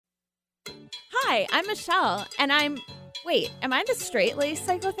Hi, I'm Michelle, and am I the straight-laced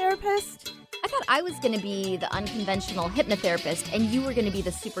psychotherapist? I thought I was going to be the unconventional hypnotherapist and you were going to be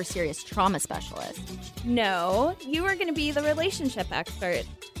the super serious trauma specialist. No, you are going to be the relationship expert,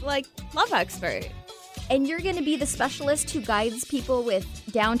 like love expert. And you're going to be the specialist who guides people with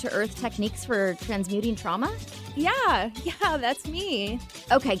down-to-earth techniques for transmuting trauma? Yeah, that's me.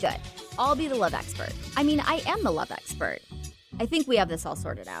 Okay, good. I'll be the love expert. I mean, I am the love expert. I think we have this all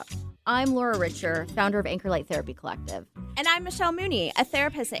sorted out. I'm Laura Richer, founder of Anchor Light Therapy Collective. And I'm Michelle Mooney, a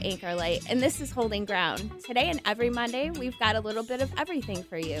therapist at Anchor Light, and this is Holding Ground. Today and every Monday, we've got a little bit of everything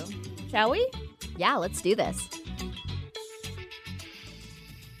for you. Shall we? Yeah, let's do this.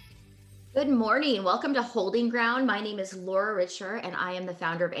 Good morning. Welcome to Holding Ground. My name is Laura Richer, and I am the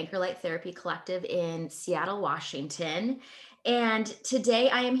founder of Anchor Light Therapy Collective in Seattle, Washington. And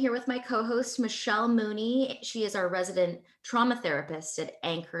today I am here with my co-host, Michelle Mooney. She is our resident trauma therapist at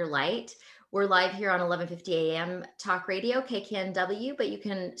Anchor Light. We're live here on 1150 a.m. Talk Radio, KKNW, but you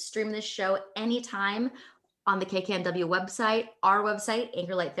can stream this show anytime on the KKNW website, our website,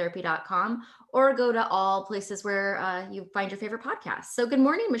 anchorlighttherapy.com, or go to all places where you find your favorite podcasts. So good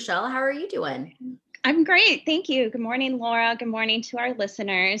morning, Michelle. How are you doing? I'm great. Thank you. Good morning, Laura. Good morning to our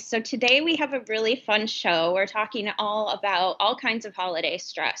listeners. So today we have a really fun show. We're talking all about all kinds of holiday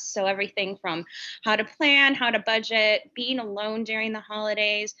stress. So everything from how to plan, how to budget, being alone during the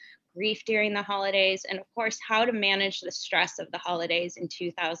holidays, grief during the holidays, and of course, how to manage the stress of the holidays in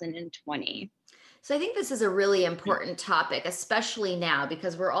 2020. So I think this is a really important topic, especially now,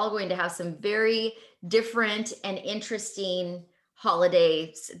 because we're all going to have some very different and interesting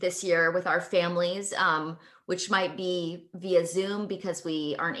holidays this year with our families, which might be via Zoom because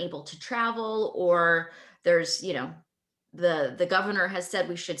we aren't able to travel, or there's, the governor has said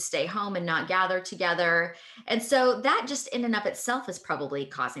we should stay home and not gather together. And so that just in and of itself is probably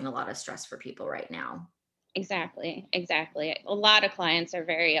causing a lot of stress for people right now. Exactly. A lot of clients are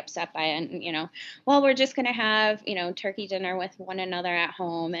very upset by it. And, we're just going to have, turkey dinner with one another at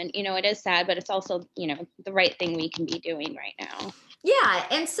home. And, it is sad, but it's also, the right thing we can be doing right now. Yeah.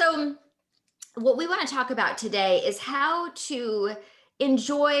 And so what we want to talk about today is how to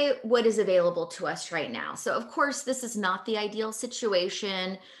enjoy what is available to us right now. So of course, this is not the ideal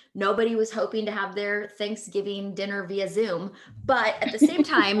situation. Nobody was hoping to have their Thanksgiving dinner via Zoom, but at the same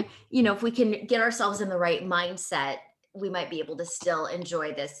time, if we can get ourselves in the right mindset, we might be able to still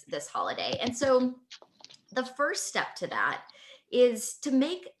enjoy this holiday. And so the first step to that is to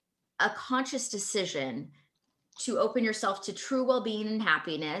make a conscious decision to open yourself to true well-being and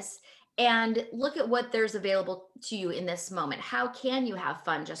happiness, and look at what there's available to you in this moment. How can you have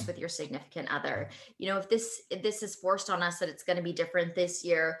fun just with your significant other? If this is forced on us that it's going to be different this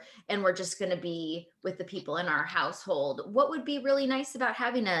year and we're just going to be with the people in our household, what would be really nice about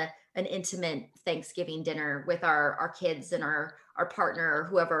having an intimate Thanksgiving dinner with our kids and our partner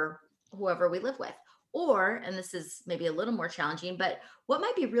or whoever we live with? Or, and this is maybe a little more challenging, but what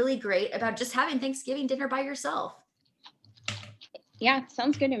might be really great about just having Thanksgiving dinner by yourself? Yeah,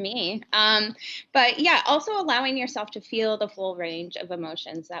 sounds good to me. But yeah, also allowing yourself to feel the full range of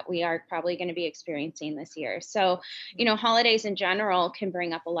emotions that we are probably going to be experiencing this year. So, holidays in general can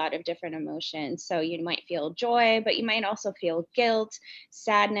bring up a lot of different emotions. So you might feel joy, but you might also feel guilt,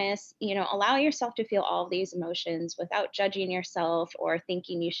 sadness. Allow yourself to feel all of these emotions without judging yourself or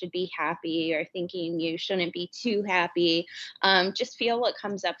thinking you should be happy or thinking you shouldn't be too happy. Just feel what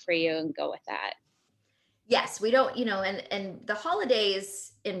comes up for you and go with that. Yes, we don't, and the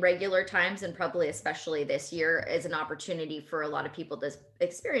holidays in regular times, and probably especially this year, is an opportunity for a lot of people to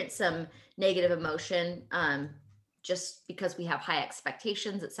experience some negative emotion, just because we have high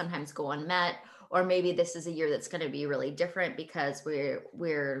expectations that sometimes go unmet, or maybe this is a year that's going to be really different because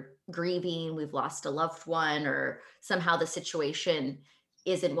we're grieving, we've lost a loved one, or somehow the situation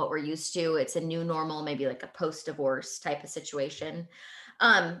isn't what we're used to. It's a new normal, maybe like a post-divorce type of situation.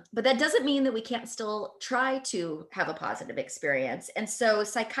 But that doesn't mean that we can't still try to have a positive experience. And so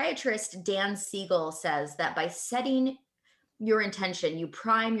psychiatrist Dan Siegel says that by setting your intention, you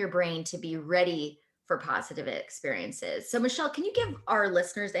prime your brain to be ready for positive experiences. So Michelle, can you give our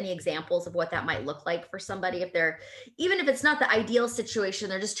listeners any examples of what that might look like for somebody even if it's not the ideal situation,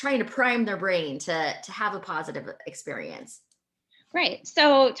 they're just trying to prime their brain to have a positive experience? Right.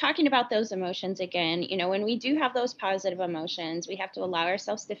 So, talking about those emotions again, when we do have those positive emotions, we have to allow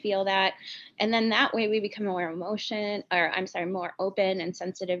ourselves to feel that. And then that way we become more open and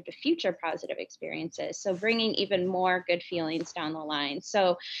sensitive to future positive experiences. So, bringing even more good feelings down the line.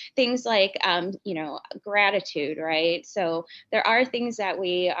 So, things like, gratitude, right? So, there are things that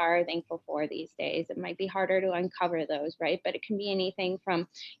we are thankful for these days. It might be harder to uncover those, right? But it can be anything from,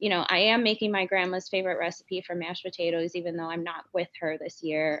 I am making my grandma's favorite recipe for mashed potatoes, even though I'm not with her this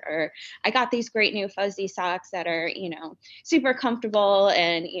year. Or I got these great new fuzzy socks that are, super comfortable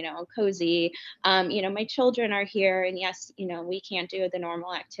and, cozy. My children are here, and yes, we can't do the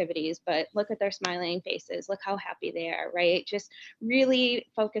normal activities, but look at their smiling faces. Look how happy they are, right? Just really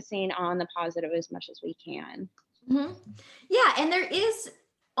focusing on the positive as much as we can. Mhm. Yeah, and there is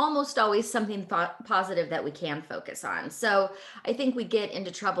almost always something positive that we can focus on. So I think we get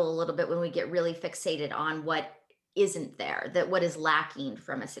into trouble a little bit when we get really fixated on what isn't there, that what is lacking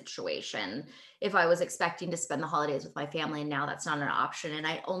from a situation. If I was expecting to spend the holidays with my family and now that's not an option, and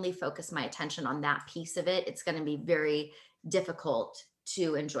I only focus my attention on that piece of it, it's going to be very difficult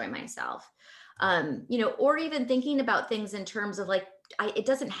to enjoy myself. Or even thinking about things in terms of like, it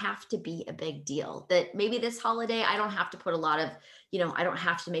doesn't have to be a big deal. That maybe this holiday, I don't have to put a lot of, I don't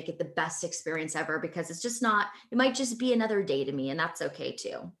have to make it the best experience ever because it's just not, it might just be another day to me, and that's okay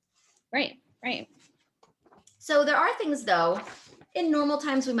too. Right, right. So there are things though, in normal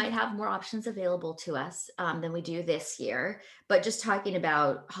times, we might have more options available to us than we do this year. But just talking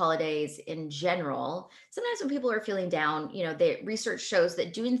about holidays in general, sometimes when people are feeling down, the research shows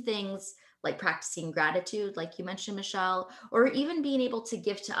that doing things like practicing gratitude, like you mentioned, Michelle, or even being able to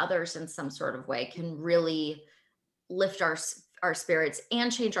give to others in some sort of way can really lift our spirits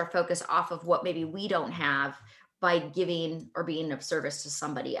and change our focus off of what maybe we don't have by giving or being of service to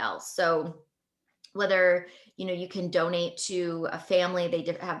somebody else. So whether you can donate to a family, they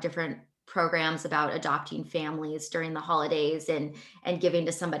have different programs about adopting families during the holidays and giving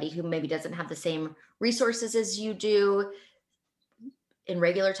to somebody who maybe doesn't have the same resources as you do. In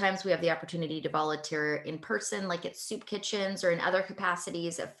regular times, we have the opportunity to volunteer in person, like at soup kitchens or in other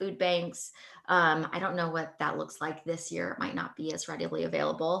capacities at food banks. I don't know what that looks like this year. It might not be as readily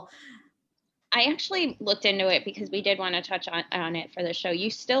available. I actually looked into it because we did want to touch on it for the show. You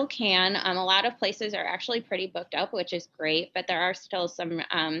still can. A lot of places are actually pretty booked up, which is great, but there are still some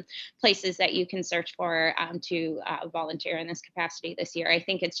places that you can search for to volunteer in this capacity this year. I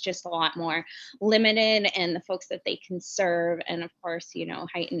think it's just a lot more limited in the folks that they can serve, and of course,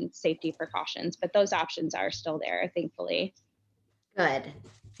 heightened safety precautions, but those options are still there, thankfully. Good.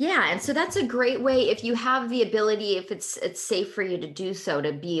 Yeah, and so that's a great way if you have the ability, if it's safe for you to do so,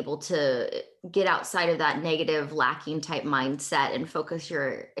 to be able to get outside of that negative, lacking type mindset and focus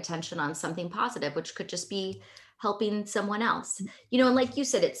your attention on something positive, which could just be helping someone else. And like you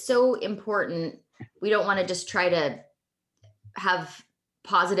said, it's so important. We don't want to just try to have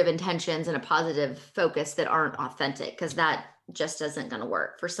positive intentions and a positive focus that aren't authentic, because that just isn't going to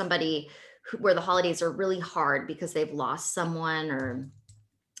work for somebody where the holidays are really hard because they've lost someone or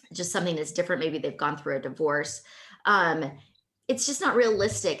just something that's different. Maybe they've gone through a divorce. Um, it's just not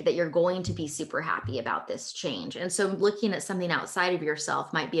realistic that you're going to be super happy about this change. And so looking at something outside of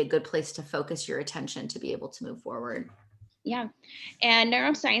yourself might be a good place to focus your attention to be able to move forward. Yeah. And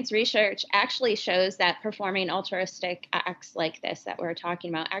neuroscience research actually shows that performing altruistic acts like this that we're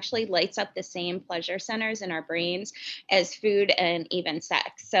talking about actually lights up the same pleasure centers in our brains as food and even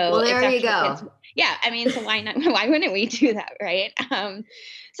sex. So well, there you go. Yeah. I mean, so why not? Why wouldn't we do that? Right.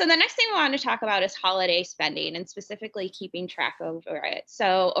 So the next thing we want to talk about is holiday spending and specifically keeping track over it.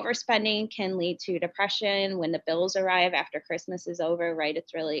 So overspending can lead to depression when the bills arrive after Christmas is over, right?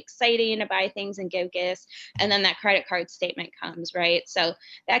 It's really exciting to buy things and give gifts. And then that credit card statement comes, right? So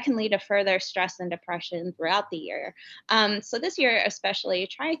that can lead to further stress and depression throughout the year. So this year, especially,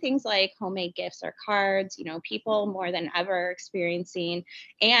 try things like homemade gifts or cards. People more than ever experiencing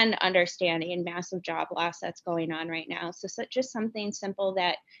and understanding massive job loss that's going on right now. So just something simple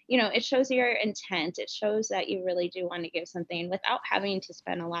that, it shows your intent. It shows that you really do want to give something without having to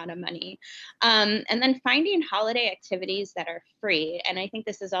spend a lot of money. And then finding holiday activities that are free. And I think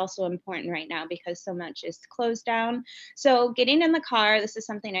this is also important right now because so much is closed down. So getting in the car, this is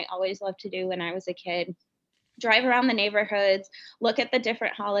something I always loved to do when I was a kid. Drive around the neighborhoods, look at the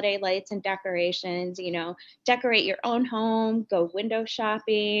different holiday lights and decorations, decorate your own home, go window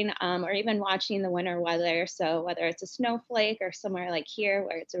shopping, or even watching the winter weather. So whether it's a snowflake or somewhere like here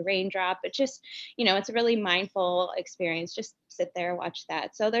where it's a raindrop, but just, it's a really mindful experience. Just sit there, watch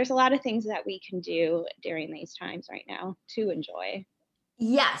that. So there's a lot of things that we can do during these times right now to enjoy.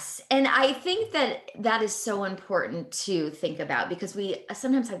 Yes. And I think that that is so important to think about because we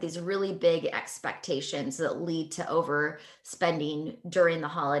sometimes have these really big expectations that lead to overspending during the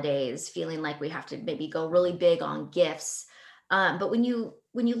holidays, feeling like we have to maybe go really big on gifts. But when you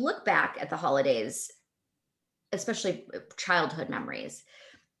look back at the holidays, especially childhood memories,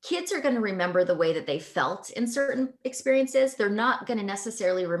 kids are going to remember the way that they felt in certain experiences. They're not going to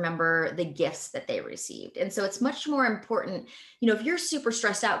necessarily remember the gifts that they received. And so it's much more important, if you're super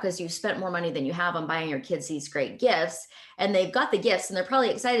stressed out because you've spent more money than you have on buying your kids these great gifts, and they've got the gifts and they're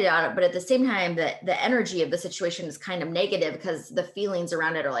probably excited about it, but at the same time, the energy of the situation is kind of negative because the feelings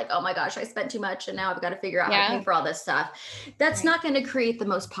around it are like, oh my gosh, I spent too much and now I've got to figure out how to pay for all this stuff. That's not going to create the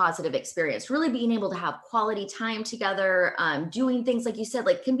most positive experience. Really being able to have quality time together, doing things like you said,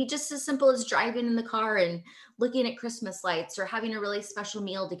 like can be just as simple as driving in the car and looking at Christmas lights or having a really special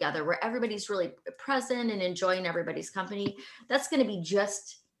meal together where everybody's really present and enjoying everybody's company. That's going to be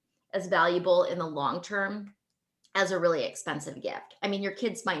just as valuable in the long term as a really expensive gift. I mean, your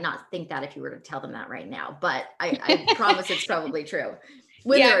kids might not think that if you were to tell them that right now, but I promise it's probably true.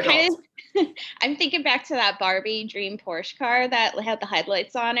 When they're adults. I'm thinking back to that Barbie dream Porsche car that had the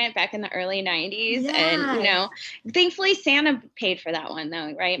headlights on it back in the early 90s. Yeah. And, thankfully Santa paid for that one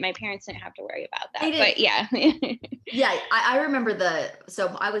though, right? My parents didn't have to worry about that, but yeah. Yeah. I remember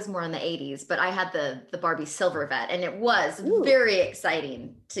so I was more in the 80s, but I had the Barbie Silvervet and it was very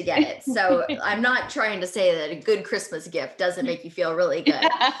exciting to get it. So I'm not trying to say that a good Christmas gift doesn't make you feel really good.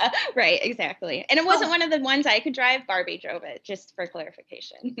 Right. Exactly. And it wasn't one of the ones I could drive. Barbie drove it, just for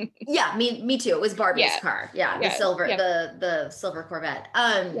clarification. Yeah. Me too. It was Barbie's car. Yeah. The silver, the silver Corvette.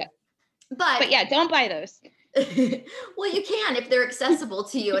 But yeah, don't buy those. Well, you can if they're accessible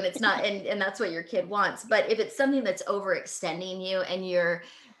to you and it's not, and that's what your kid wants. But if it's something that's overextending you and you're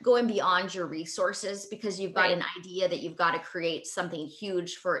going beyond your resources because you've got an idea that you've got to create something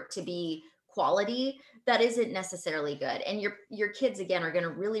huge for it to be quality, that isn't necessarily good. And your kids, again, are going to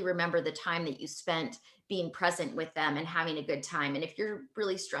really remember the time that you spent being present with them and having a good time. And if you're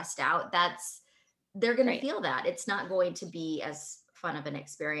really stressed out, they're going to feel that. It's not going to be as fun of an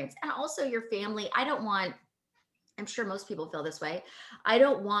experience. And also your family, I'm sure most people feel this way. I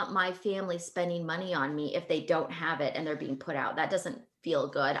don't want my family spending money on me if they don't have it and they're being put out. That doesn't feel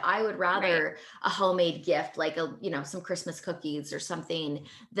good. I would rather a homemade gift, like some Christmas cookies or something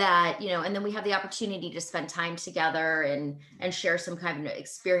that, and then we have the opportunity to spend time together and share some kind of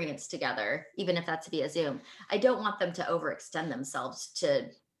experience together, even if that's via Zoom. I don't want them to overextend themselves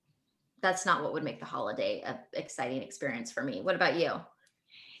that's not what would make the holiday an exciting experience for me. What about you?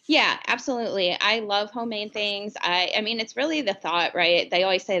 Yeah, absolutely. I love homemade things. I mean, it's really the thought, right? They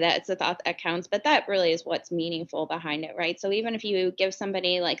always say that it's the thought that counts, but that really is what's meaningful behind it, right? So even if you give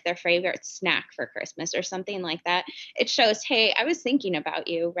somebody like their favorite snack for Christmas or something like that, it shows, hey, I was thinking about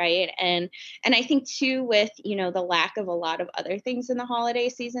you, right? And I think too, with, the lack of a lot of other things in the holiday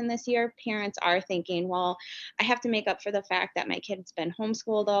season this year, parents are thinking, well, I have to make up for the fact that my kid's been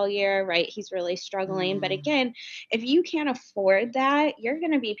homeschooled all year, right? He's really struggling. But again, if you can't afford that, you're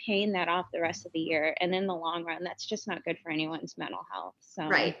going to be paying that off the rest of the year. And in the long run, that's just not good for anyone's mental health. So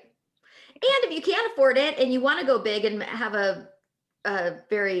right. And if you can't afford it and you want to go big and have a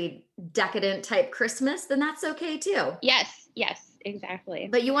very decadent type Christmas, then that's okay too. Yes, exactly.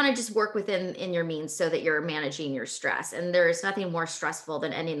 But you want to just work in your means so that you're managing your stress. And there's nothing more stressful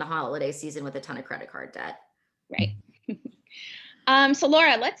than ending the holiday season with a ton of credit card debt. Right. So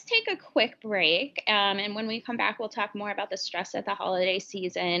Laura, let's take a quick break. And when we come back, we'll talk more about the stress of the holiday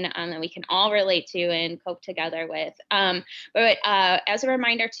season that we can all relate to and cope together with. But as a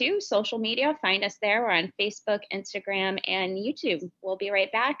reminder too, social media, find us there. We're on Facebook, Instagram, and YouTube. We'll be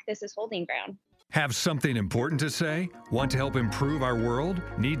right back. This is Holding Ground. Have something important to say? Want to help improve our world?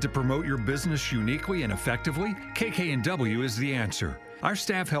 Need to promote your business uniquely and effectively? KKNW is the answer. Our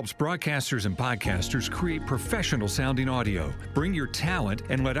staff helps broadcasters and podcasters create professional-sounding audio. Bring your talent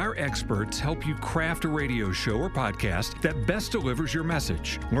and let our experts help you craft a radio show or podcast that best delivers your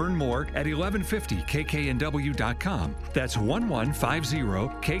message. Learn more at 1150kknw.com. That's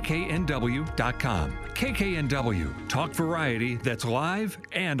 1150kknw.com. KKNW, talk variety that's live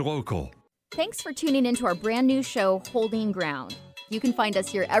and local. Thanks for tuning into our brand new show, Holding Ground. You can find us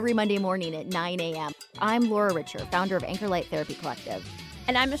here every Monday morning at 9 a.m. I'm Laura Richer, founder of Anchor Light Therapy Collective.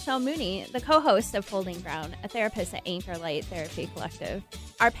 And I'm Michelle Mooney, the co-host of Holding Ground, a therapist at Anchor Light Therapy Collective.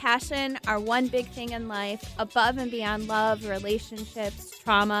 Our passion, our one big thing in life, above and beyond love, relationships,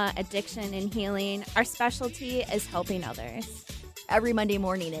 trauma, addiction, and healing, our specialty is helping others. Every Monday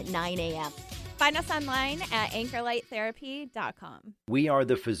morning at 9 a.m. Find us online at anchorlighttherapy.com. We are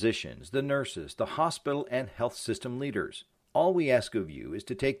the physicians, the nurses, the hospital and health system leaders. All we ask of you is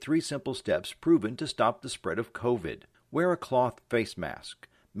to take 3 simple steps proven to stop the spread of COVID. Wear a cloth face mask,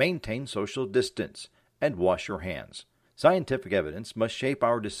 maintain social distance, and wash your hands. Scientific evidence must shape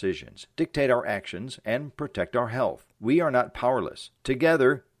our decisions, dictate our actions, and protect our health. We are not powerless.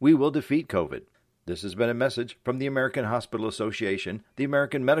 Together, we will defeat COVID. This has been a message from the American Hospital Association, the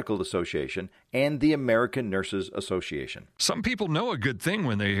American Medical Association, and the American Nurses Association. Some people know a good thing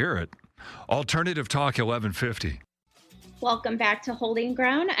when they hear it. Alternative Talk 1150. Welcome back to Holding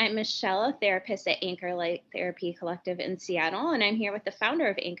Ground. I'm Michelle, a therapist at Anchor Light Therapy Collective in Seattle, and I'm here with the founder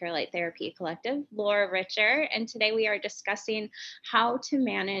of Anchor Light Therapy Collective, Laura Richer, and today we are discussing how to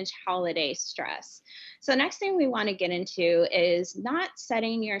manage holiday stress. So next thing we want to get into is not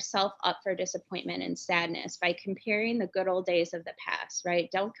setting yourself up for disappointment and sadness by comparing the good old days of the past, right?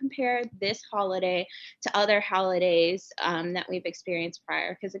 Don't compare this holiday to other holidays that we've experienced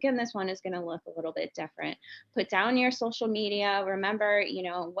prior, because again, this one is going to look a little bit different. Put down your social media. Remember,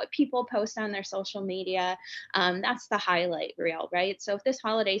 what people post on their social media, that's the highlight reel, right? So if this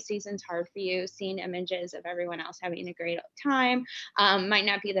holiday season's hard for you, seeing images of everyone else having a great time might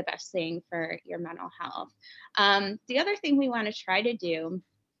not be the best thing for your mental health. The other thing we want to try to do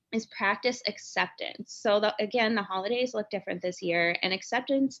is practice acceptance. So again, the holidays look different this year, and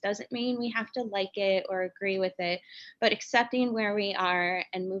acceptance doesn't mean we have to like it or agree with it, but accepting where we are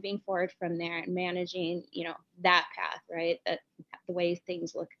and moving forward from there and managing, that path, right? That the way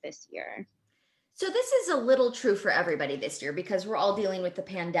things look this year. So this is a little true for everybody this year because we're all dealing with the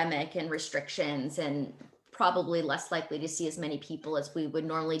pandemic and restrictions and probably less likely to see as many people as we would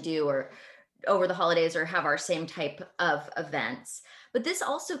normally do or over the holidays or have our same type of events. But this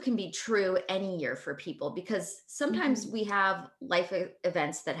also can be true any year for people because sometimes we have life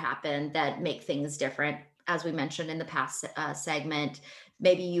events that happen that make things different. As we mentioned in the past segment,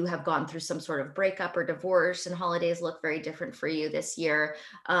 maybe you have gone through some sort of breakup or divorce and holidays look very different for you this year.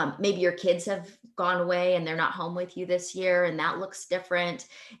 Maybe your kids have gone away and they're not home with you this year and that looks different.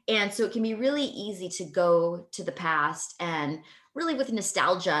 And so it can be really easy to go to the past and really with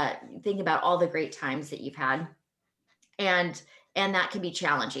nostalgia, think about all the great times that you've had. And that can be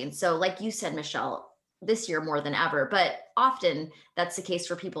challenging. So like you said, Michelle, this year more than ever, but often that's the case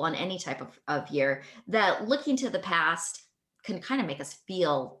for people on any type of year, that looking to the past can kind of make us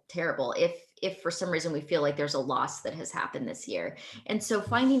feel terrible if for some reason we feel like there's a loss that has happened this year. And so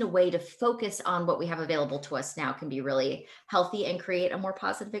finding a way to focus on what we have available to us now can be really healthy and create a more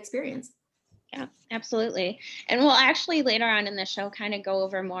positive experience. Yeah, absolutely. And we'll actually later on in the show kind of go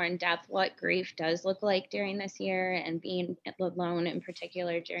over more in depth what grief does look like during this year and being alone in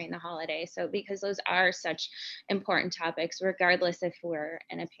particular during the holiday. So because those are such important topics, regardless if we're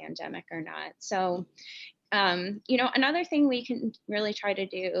in a pandemic or not. So another thing we can really try to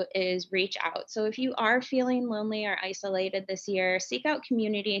do is reach out. So if you are feeling lonely or isolated this year, seek out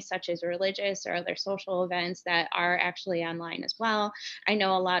communities such as religious or other social events that are actually online as well. I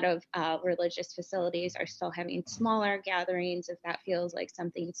know a lot of religious facilities are still having smaller gatherings if that feels like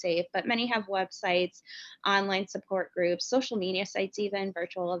something safe, but many have websites, online support groups, social media sites, even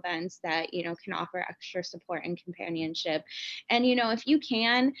virtual events that, can offer extra support and companionship. And, if you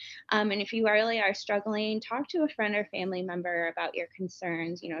can, and if you really are struggling, talk to a friend or family member about your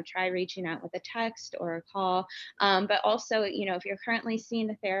concerns. Try reaching out with a text or a call. But also, if you're currently seeing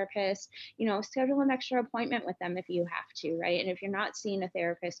a therapist, schedule an extra appointment with them if you have to, right? And if you're not seeing a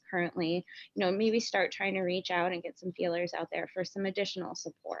therapist currently, maybe start trying to reach out and get some feelers out there for some additional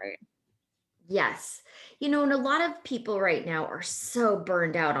support. Yes. And a lot of people right now are so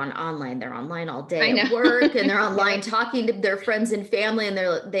burned out on online. They're online all day at work and they're online talking to their friends and family and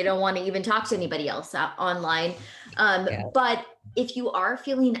they don't want to even talk to anybody else online. But if you are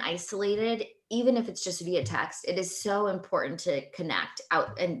feeling isolated, even if it's just via text, it is so important to connect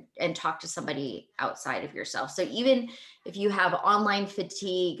out and talk to somebody outside of yourself. So even if you have online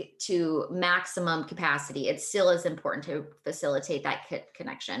fatigue to maximum capacity, it still is important to facilitate that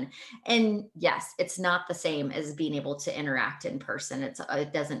connection. And yes, it's not the same as being able to interact in person.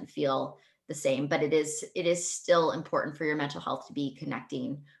 It doesn't feel the same, but it is still important for your mental health to be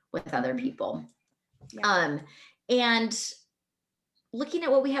connecting with other people. Yeah. And looking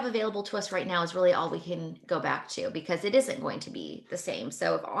at what we have available to us right now is really all we can go back to because it isn't going to be the same.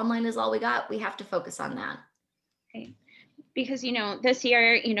 So if online is all we got, we have to focus on that. Okay. Because, this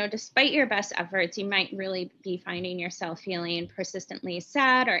year, despite your best efforts, you might really be finding yourself feeling persistently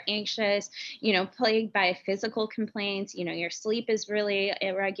sad or anxious, plagued by physical complaints, your sleep is really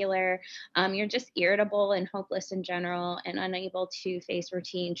irregular, you're just irritable and hopeless in general and unable to face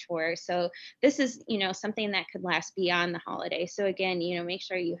routine chores. So this is, something that could last beyond the holiday. So again, make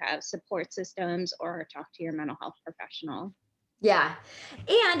sure you have support systems or talk to your mental health professional. Yeah.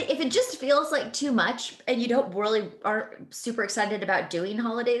 And if it just feels like too much and you don't really aren't super excited about doing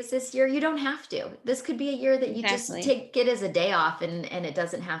holidays this year, you don't have to. This could be a year that you just Exactly. take it as a day off, and it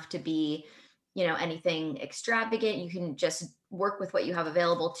doesn't have to be, anything extravagant. You can just work with what you have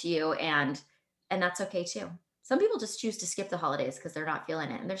available to you, and that's okay too. Some people just choose to skip the holidays because they're not feeling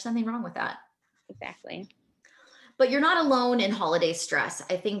it, and there's nothing wrong with that. Exactly. But you're not alone in holiday stress.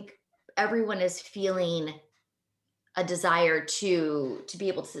 I think everyone is feeling a desire to be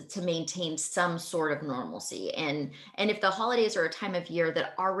able to maintain some sort of normalcy, and if the holidays are a time of year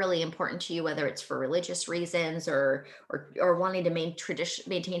that are really important to you, whether it's for religious reasons or wanting to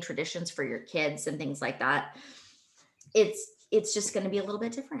maintain traditions for your kids and things like that, it's just going to be a little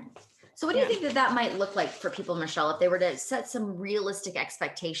bit different. So what do you Yeah. think that might look like for people, Michelle, if they were to set some realistic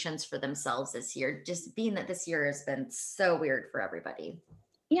expectations for themselves this year, just being that this year has been so weird for everybody?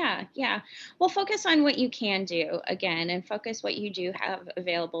 Yeah, yeah. Well, focus on what you can do again, and focus what you do have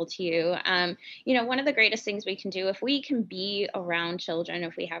available to you. One of the greatest things we can do, if we can be around children,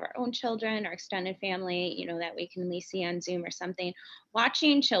 if we have our own children or extended family, that we can at least see on Zoom or something,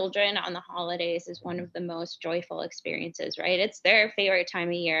 watching children on the holidays is one of the most joyful experiences, right? It's their favorite time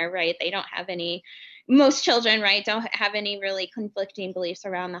of year, right? They don't have any most children, right, don't have any really conflicting beliefs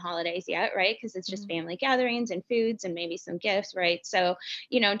around the holidays yet, right? Because it's just Mhm. family gatherings and foods and maybe some gifts, right? So,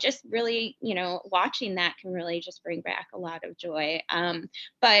 just really, watching that can really just bring back a lot of joy.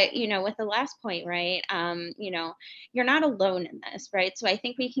 But, with the last point, right, you're not alone in this, right? So I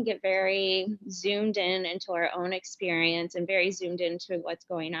think we can get very zoomed in into our own experience and very zoomed into what's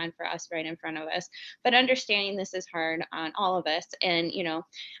going on for us right in front of us. But understanding this is hard on all of us. And,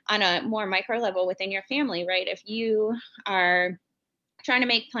 on a more micro level within your family, right? If you are trying to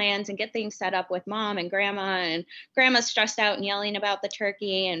make plans and get things set up with mom and grandma's stressed out and yelling about the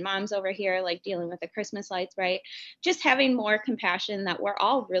turkey, and mom's over here like dealing with the Christmas lights, right? Just having more compassion that we're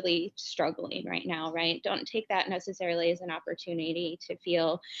all really struggling right now, right? Don't take that necessarily as an opportunity to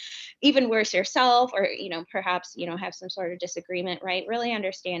feel even worse yourself, or perhaps have some sort of disagreement, right? Really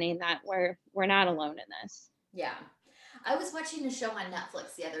understanding that we're not alone in this. Yeah. I was watching a show on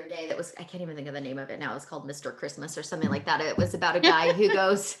Netflix the other day that was, I can't even think of the name of it now. It's called Mr. Christmas or something like that. It was about a guy who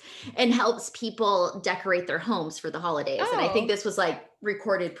goes and helps people decorate their homes for the holidays. And I think Oh. this was like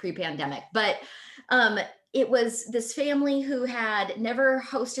recorded pre-pandemic, but um it was this family who had never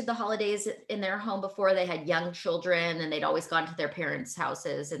hosted the holidays in their home before. They had young children and they'd always gone to their parents'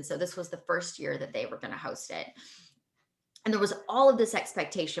 houses. And so this was the first year that they were going to host it, and there was all of this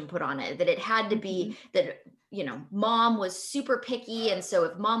expectation put on it that it had to Mhm. be that mom was super picky, and so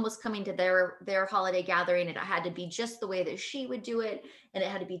if mom was coming to their holiday gathering, it had to be just the way that she would do it, and it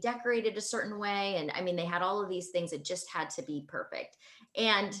had to be decorated a certain way, and I mean they had all of these things. It just had to be perfect.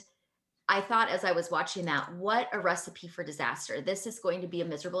 And I thought as I was watching that, what a recipe for disaster. This is going to be a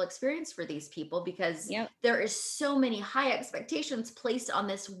miserable experience for these people because Yep. there is so many high expectations placed on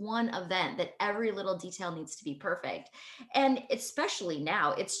this one event that every little detail needs to be perfect. And especially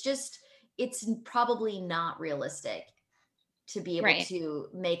now, it's probably not realistic to be able Right. to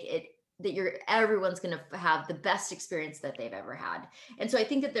make it that everyone's going to have the best experience that they've ever had. And so I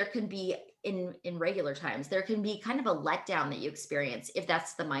think that there can be in regular times, there can be kind of a letdown that you experience if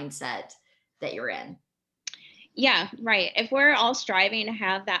that's the mindset that you're in. Yeah, right. If we're all striving to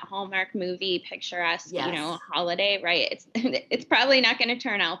have that Hallmark movie picturesque, Yes. holiday, right? It's it's probably not going to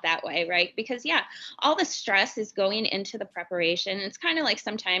turn out that way, right? Because yeah, all the stress is going into the preparation. It's kind of like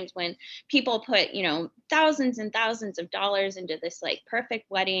sometimes when people put, thousands and thousands of dollars into this like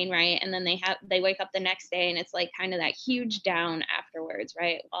perfect wedding, right? And then they wake up the next day and it's like kind of that huge down afterwards,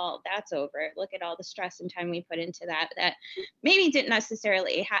 right? Well, that's over. Look at all the stress and time we put into that maybe didn't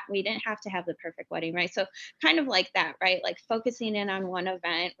necessarily we didn't have to have the perfect wedding, right? So kind of like that, right? Like focusing in on one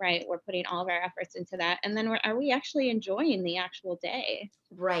event, right? We're putting all of our efforts into that. And then are we actually enjoying the actual day?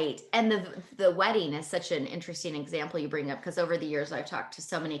 Right. And the wedding is such an interesting example you bring up, because over the years I've talked to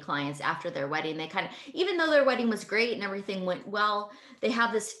so many clients after their wedding, they kind of, even though their wedding was great and everything went well, they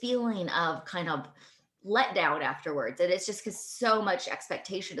have this feeling of kind of let down afterwards. And it's just because so much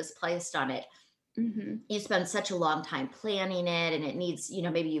expectation is placed on it. Hmm. You spend such a long time planning it, and it needs,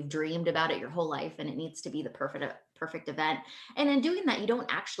 maybe you've dreamed about it your whole life, and it needs to be the perfect event, and in doing that you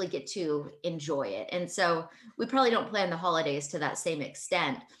don't actually get to enjoy it. And so we probably don't plan the holidays to that same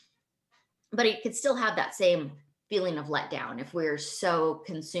extent, but it could still have that same feeling of letdown if we're so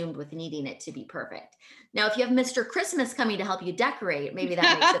consumed with needing it to be perfect. Now if you have Mr. Christmas coming to help you decorate, maybe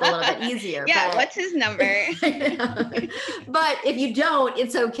that makes it a little bit easier. Yeah, But what's his number? but if you don't,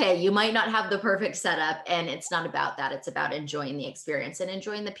 it's okay. You might not have the perfect setup, and it's not about that. It's about enjoying the experience and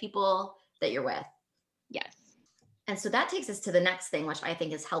enjoying the people that you're with. Yes. And so that takes us to the next thing, which I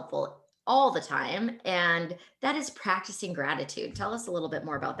think is helpful all the time. And that is practicing gratitude. Tell us a little bit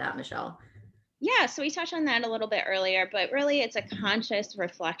more about that, Michelle. Yeah, so we touched on that a little bit earlier, but really it's a conscious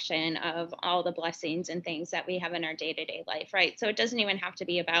reflection of all the blessings and things that we have in our day-to-day life, right? So it doesn't even have to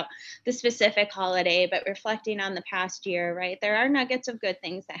be about the specific holiday, but reflecting on the past year, right? There are nuggets of good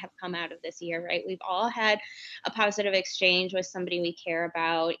things that have come out of this year, right? We've all had a positive exchange with somebody we care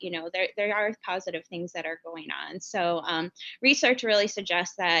about. You know, there are positive things that are going on. So research really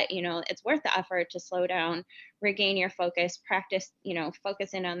suggests that, you know, it's worth the effort to slow down, regain your focus, practice, you know,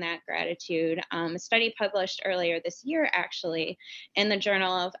 focus in on that gratitude. A study published earlier this year, actually, in the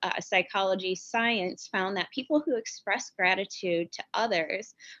Journal of Psychology Science found that people who express gratitude to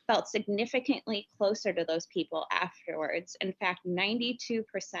others felt significantly closer to those people afterwards. In fact, 92%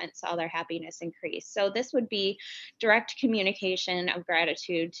 saw their happiness increase. So this would be direct communication of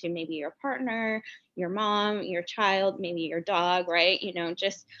gratitude to maybe your partner, your mom, your child, maybe your dog, right? You know,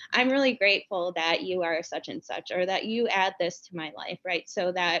 just, I'm really grateful that you are such and such, or that you add this to my life, right?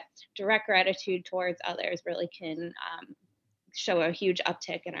 So that direct gratitude towards others really can show a huge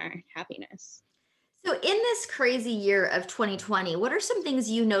uptick in our happiness. So in this crazy year of 2020, what are some things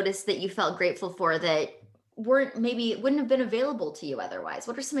you noticed that you felt grateful for that wouldn't have been available to you otherwise?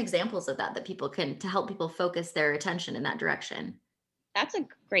 What are some examples of that people can, to help people focus their attention in that direction? That's a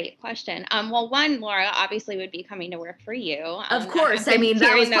great question. Well, one, Laura, obviously would be coming to work for you. Of course. I mean,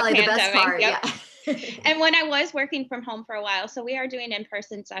 that was probably the best part. Yep. Yeah. And when I was working from home for a while, so we are doing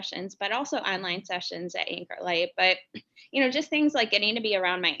in-person sessions, but also online sessions at Anchor Light. But, you know, just things like getting to be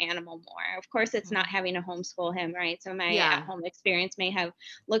around my animal more. Of course, it's not having to homeschool him, right? So my at-home experience may have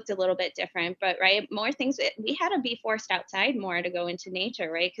looked a little bit different, but right, more things, we had to be forced outside more to go into nature,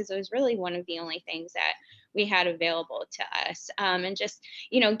 right? Because it was really one of the only things that we had available to us. And just,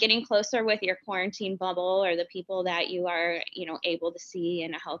 you know, getting closer with your quarantine bubble or the people that you are, you know, able to see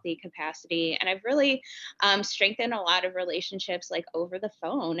in a healthy capacity. And I've really strengthened a lot of relationships like over the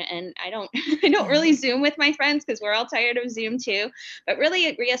phone. And I don't really Zoom with my friends because we're all tired of Zoom too, but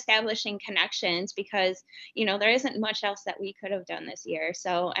really reestablishing connections because, you know, there isn't much else that we could have done this year.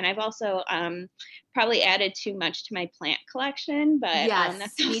 So, and I've also probably added too much to my plant collection, but yes,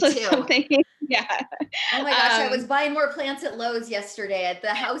 that's me also too. Something. Yeah. Oh my gosh, I was buying more plants at Lowe's yesterday.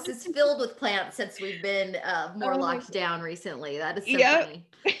 The house is filled with plants since we've been more locked down recently. That is so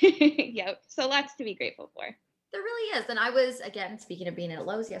funny. Yep. So lots to be grateful for. There really is. And I was, again, speaking of being at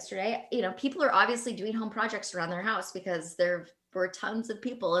Lowe's yesterday, you know, people are obviously doing home projects around their house because there were tons of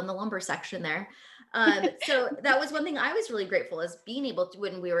people in the lumber section there. So that was one thing I was really grateful, is being able to,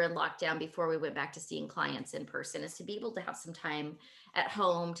 when we were in lockdown before we went back to seeing clients in person, is to be able to have some time at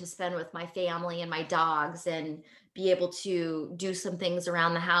home to spend with my family and my dogs and be able to do some things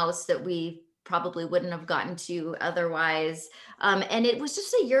around the house that we probably wouldn't have gotten to otherwise. And it was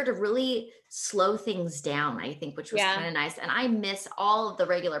just a year to really slow things down, I think, which was kind of nice. And I miss all of the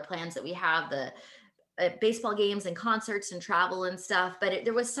regular plans that we have, the baseball games and concerts and travel and stuff. But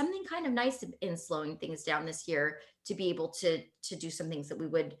there was something kind of nice in slowing things down this year to be able to do some things that we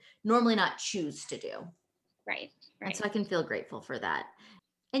would normally not choose to do. Right. And so I can feel grateful for that.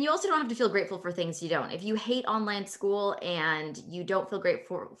 And you also don't have to feel grateful for things you don't. If you hate online school and you don't feel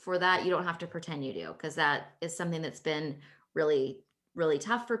grateful for that, you don't have to pretend you do, because that is something that's been really, really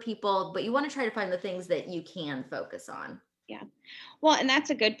tough for people. But you want to try to find the things that you can focus on. Yeah. Well, and that's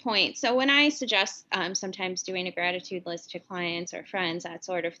a good point. So when I suggest sometimes doing a gratitude list to clients or friends, that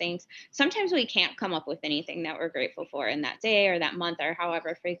sort of things, sometimes we can't come up with anything that we're grateful for in that day or that month or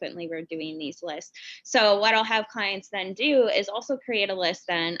however frequently we're doing these lists. So what I'll have clients then do is also create a list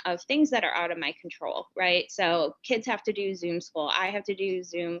then of things that are out of my control, right? So kids have to do Zoom school. I have to do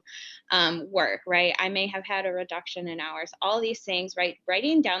Zoom work, right? I may have had a reduction in hours, all these things, right?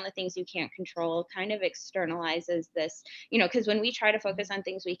 Writing down the things you can't control kind of externalizes this, you know, because when we try to focus on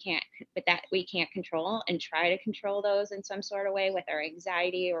things we can't control and try to control those in some sort of way with our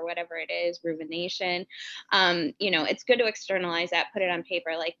anxiety or whatever it is, rumination, you know, it's good to externalize that, put it on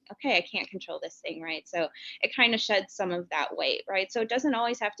paper, like, okay, I can't control this thing, right? So it kind of sheds some of that weight, right? So it doesn't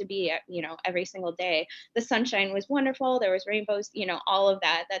always have to be, you know, every single day. The sunshine was wonderful, there was rainbows, you know, all of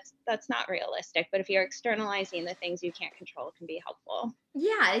that. That's not realistic. But if you're externalizing the things you can't control, it can be helpful.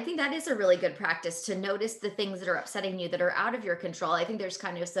 Yeah, I think that is a really good practice, to notice the things that are upsetting you that are out of your control. I think there's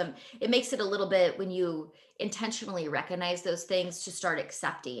kind of it makes it a little bit, when you intentionally recognize those things, to start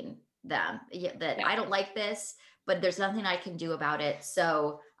accepting them. I don't like this, but there's nothing I can do about it.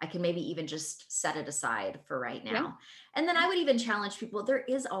 So I can maybe even just set it aside for right now. Yeah. And then I would even challenge people. There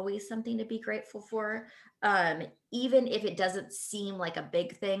is always something to be grateful for. Even if it doesn't seem like a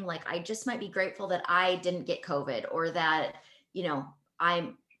big thing, like I just might be grateful that I didn't get COVID, or that,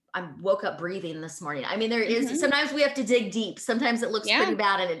 I woke up breathing this morning. I mean, there is, sometimes we have to dig deep. Sometimes it looks pretty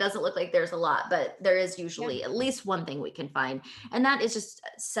bad and it doesn't look like there's a lot, but there is usually at least one thing we can find. And that is just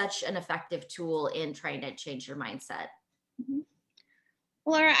such an effective tool in trying to change your mindset.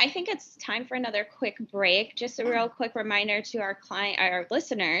 Laura, I think it's time for another quick break. Just a real quick reminder to our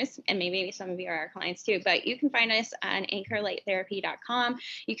listeners, and maybe some of you are our clients too, but you can find us on anchorlighttherapy.com.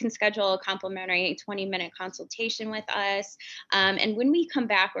 You can schedule a complimentary 20-minute consultation with us. And when we come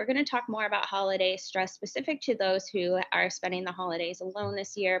back, we're going to talk more about holiday stress specific to those who are spending the holidays alone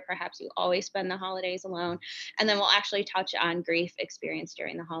this year. Perhaps you always spend the holidays alone. And then we'll actually touch on grief experienced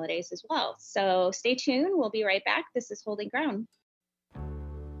during the holidays as well. So stay tuned. We'll be right back. This is Holding Ground.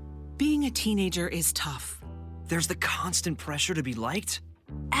 Being a teenager is tough. There's the constant pressure to be liked.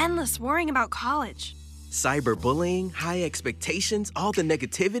 Endless worrying about college. Cyberbullying, high expectations, all the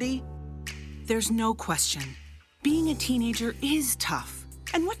negativity. There's no question. Being a teenager is tough.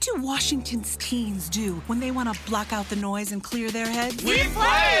 And what do Washington's teens do when they want to block out the noise and clear their heads? We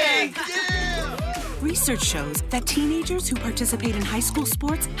play! Yeah! Research shows that teenagers who participate in high school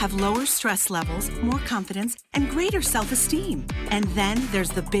sports have lower stress levels, more confidence, and greater self-esteem. And then there's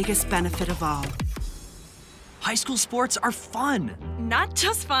the biggest benefit of all. High school sports are fun. Not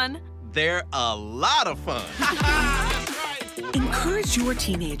just fun. They're a lot of fun. Encourage your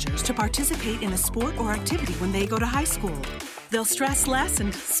teenagers to participate in a sport or activity when they go to high school. They'll stress less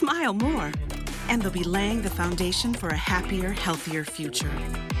and smile more. And they'll be laying the foundation for a happier, healthier future.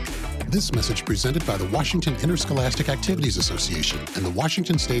 This message presented by the Washington Interscholastic Activities Association and the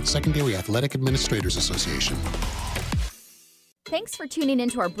Washington State Secondary Athletic Administrators Association. Thanks for tuning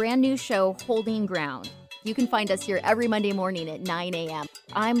into our brand new show, Holding Ground. You can find us here every Monday morning at 9 a.m.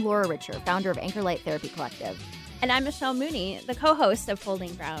 I'm Laura Richer, founder of Anchor Light Therapy Collective. And I'm Michelle Mooney, the co-host of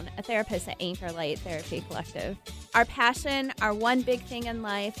Holding Ground, a therapist at Anchor Light Therapy Collective. Our passion, our one big thing in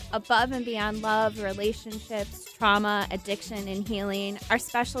life, above and beyond love, relationships, trauma, addiction, and healing, our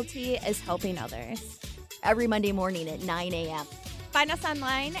specialty is helping others. Every Monday morning at 9 a.m. Find us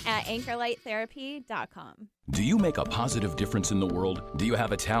online at anchorlighttherapy.com. Do you make a positive difference in the world? Do you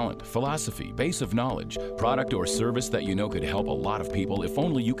have a talent, philosophy, base of knowledge, product or service that you know could help a lot of people if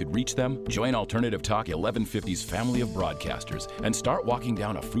only you could reach them? Join Alternative Talk 1150's family of broadcasters and start walking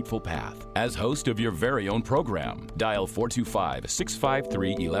down a fruitful path. As host of your very own program, dial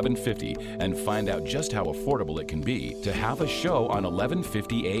 425-653-1150 and find out just how affordable it can be to have a show on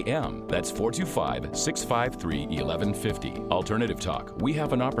 1150 a.m. That's 425-653-1150. Alternative Talk, we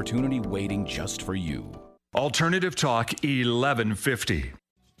have an opportunity waiting just for you. Alternative Talk 1150.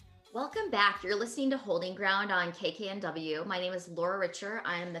 Welcome back. You're listening to Holding Ground on KKNW. My name is Laura Richer.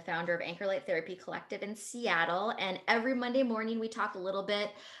 I am the founder of Anchor Light Therapy Collective in Seattle. And every Monday morning, we talk a little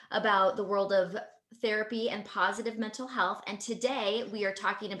bit about the world of therapy and positive mental health. And today we are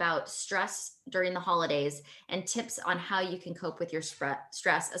talking about stress during the holidays and tips on how you can cope with your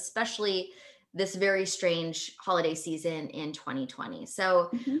stress, especially this very strange holiday season in 2020.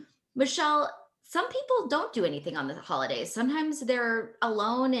 So, Michelle, some people don't do anything on the holidays. Sometimes they're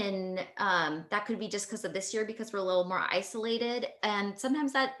alone, and that could be just because of this year, because we're a little more isolated. And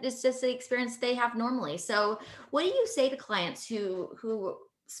sometimes that is just the experience they have normally. So what do you say to clients who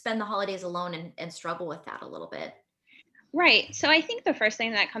spend the holidays alone and struggle with that a little bit? Right. So I think the first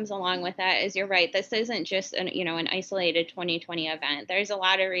thing that comes along with that is, you're right. This isn't just an isolated 2020 event. There's a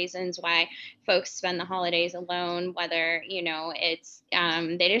lot of reasons why folks spend the holidays alone, whether, it's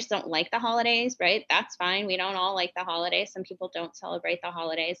they just don't like the holidays, right? That's fine. We don't all like the holidays. Some people don't celebrate the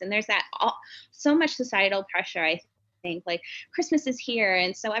holidays. And there's so much societal pressure, I think, like Christmas is here,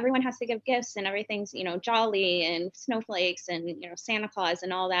 and so everyone has to give gifts and everything's jolly and snowflakes and Santa Claus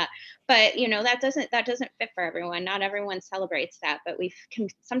and all that, but that doesn't fit for everyone. Not everyone celebrates that, but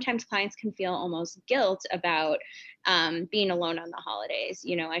sometimes clients can feel almost guilt about being alone on the holidays.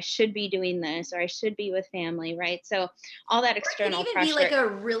 I should be doing this, or I should be with family, right? So all that external pressure. It can even be like a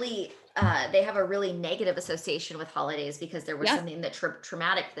really they have a really negative association with holidays because there was something that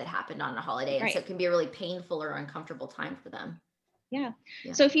traumatic that happened on a holiday. And so it can be a really painful or uncomfortable time for them. Yeah.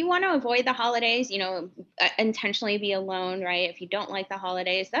 Yeah. So if you want to avoid the holidays, intentionally be alone, right? If you don't like the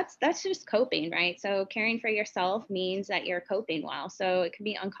holidays, that's just coping, right? So caring for yourself means that you're coping well. So it can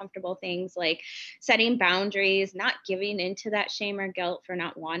be uncomfortable things like setting boundaries, not giving into that shame or guilt for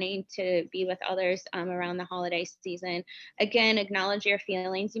not wanting to be with others around the holiday season. Again, acknowledge your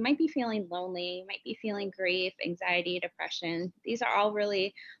feelings. You might be feeling lonely, you might be feeling grief, anxiety, depression. These are all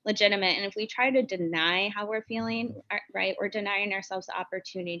really legitimate. And if we try to deny how we're feeling, right, we're denying ourselves the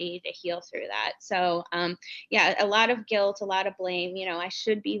opportunity to heal through that. So a lot of guilt, a lot of blame. I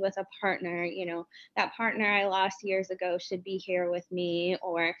should be with a partner, that partner I lost years ago should be here with me,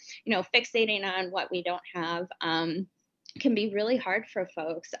 or fixating on what we don't have. Can be really hard for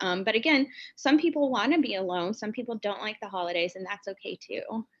folks. But again, some people want to be alone. Some people don't like the holidays, and that's okay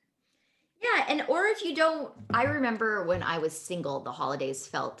too. Yeah, and or if you don't, I remember when I was single, the holidays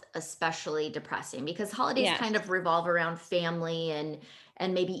felt especially depressing because holidays Yes. kind of revolve around family and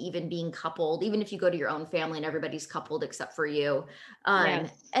maybe even being coupled, even if you go to your own family and everybody's coupled except for you.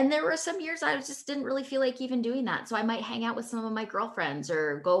 Yes. And there were some years I just didn't really feel like even doing that. So I might hang out with some of my girlfriends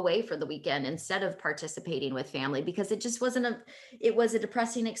or go away for the weekend instead of participating with family because it just it was a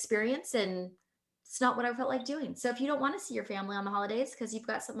depressing experience and it's not what I felt like doing. So if you don't want to see your family on the holidays because you've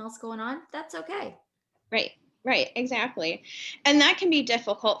got something else going on, that's okay. Right, exactly. And that can be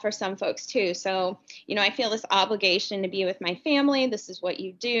difficult for some folks too. So, I feel this obligation to be with my family. This is what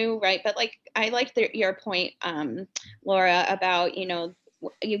you do, right? But I like your point, Laura, about,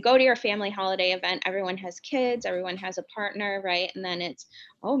 you go to your family holiday event, everyone has kids, everyone has a partner, right? And then it's,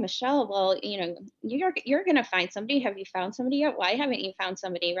 oh, Michelle, well, you're going to find somebody. Have you found somebody yet? Why haven't you found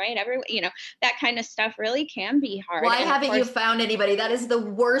somebody, right? That kind of stuff really can be hard. Why haven't you found anybody? That is the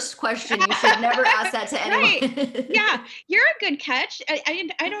worst question. You should never ask that to anyone. Right. Yeah, you're a good catch. I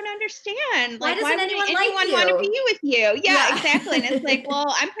don't understand. Why doesn't anyone want to be with you? Yeah, exactly. And it's like,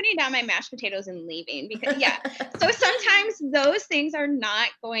 well, I'm putting down my mashed potatoes and leaving because, So sometimes those things are not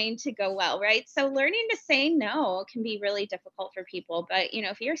going to go well, right? So learning to say no can be really difficult for people. But,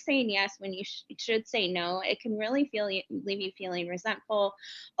 if you're saying yes when you should say no, it can really leave you feeling resentful,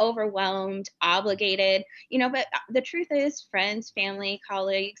 overwhelmed, obligated. But the truth is, friends, family,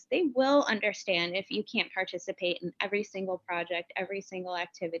 colleagues, they will understand if you can't participate in every single project, every single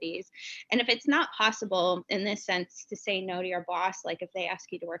activities. And if it's not possible in this sense to say no to your boss, like if they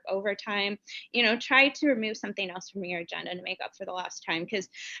ask you to work overtime, try to remove something else from your agenda to make up for the lost time. Because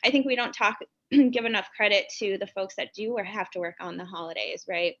I think we don't give enough credit to the folks that do or have to work on the holidays,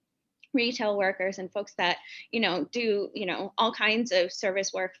 right? Retail workers and folks that, do, all kinds of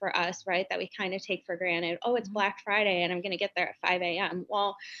service work for us, right? That we kind of take for granted. Oh, it's Black Friday and I'm going to get there at 5 a.m.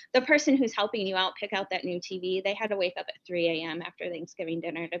 Well, the person who's helping you out pick out that new TV, they had to wake up at 3 a.m. after Thanksgiving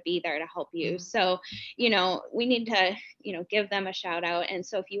dinner to be there to help you. So, we need to, give them a shout out. And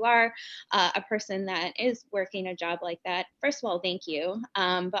so if you are a person that is working a job like that, first of all, thank you.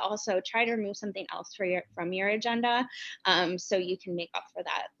 But also try to remove something else from your agenda so you can make up for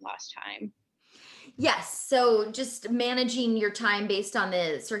that lost time. Yes. So just managing your time based on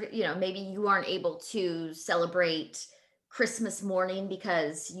maybe you aren't able to celebrate Christmas morning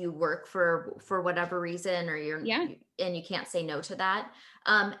because you work for whatever reason, or and you can't say no to that.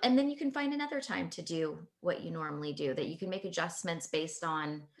 And then you can find another time to do what you normally do, that you can make adjustments based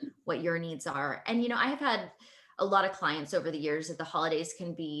on what your needs are. And, I have had a lot of clients over the years that the holidays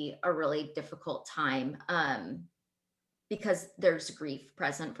can be a really difficult time. Because there's grief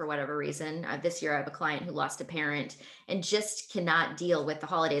present for whatever reason. This year I have a client who lost a parent and just cannot deal with the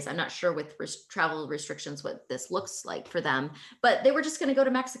holidays. I'm not sure with travel restrictions what this looks like for them, but they were just going to go to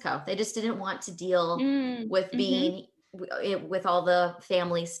Mexico. They just didn't want to deal with being with all the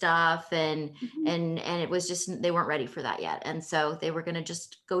family stuff and it was just, they weren't ready for that yet. And so they were going to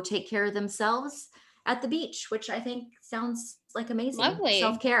just go take care of themselves at the beach, which I think sounds like amazing. Lovely.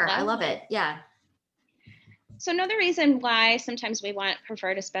 Self-care. Lovely. I love it. Yeah. So another reason why sometimes we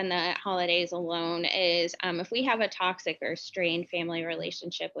prefer to spend the holidays alone is if we have a toxic or strained family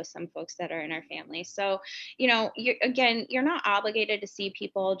relationship with some folks that are in our family. So, you're not obligated to see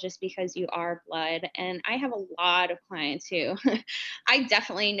people just because you are blood. And I have a lot of clients who I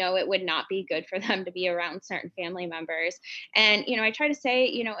definitely know it would not be good for them to be around certain family members. And, I try to say,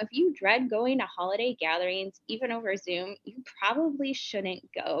 if you dread going to holiday gatherings, even over Zoom, you probably shouldn't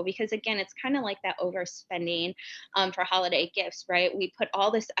go because, again, it's kind of like that overspending for holiday gifts, right? We put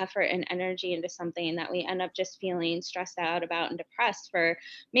all this effort and energy into something that we end up just feeling stressed out about and depressed for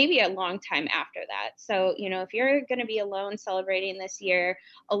maybe a long time after that. So, if you're going to be alone celebrating this year,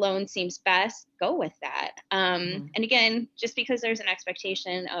 alone seems best. go with that. And again, just because there's an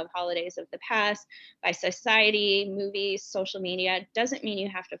expectation of holidays of the past by society, movies, social media, doesn't mean you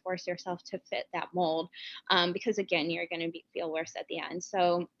have to force yourself to fit that mold. Because again, you're going to feel worse at the end.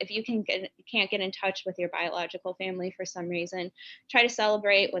 So if you can't get in touch with your biological family for some reason, try to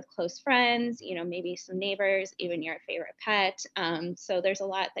celebrate with close friends, maybe some neighbors, even your favorite pet. So there's a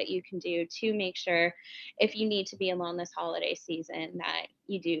lot that you can do to make sure if you need to be alone this holiday season that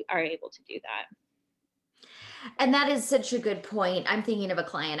you are able to do that. And that is such a good point. I'm thinking of a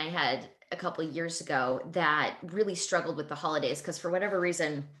client I had a couple of years ago that really struggled with the holidays because for whatever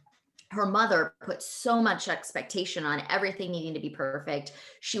reason, her mother put so much expectation on everything needing to be perfect.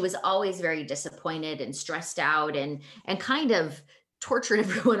 She was always very disappointed and stressed out and kind of tortured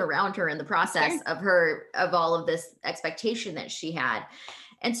everyone around her in the process of all of this expectation that she had.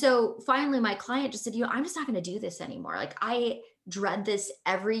 And so finally my client just said, I'm just not going to do this anymore. Like I dread this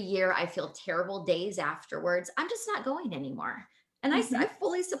every year. I feel terrible days afterwards. I'm just not going anymore. And I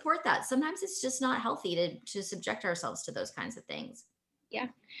fully support that. Sometimes it's just not healthy to subject ourselves to those kinds of things. Yeah.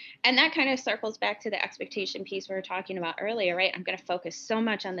 And that kind of circles back to the expectation piece we were talking about earlier, right? I'm going to focus so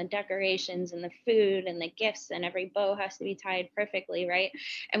much on the decorations and the food and the gifts, and every bow has to be tied perfectly, right?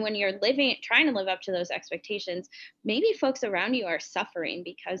 And when you're trying to live up to those expectations, maybe folks around you are suffering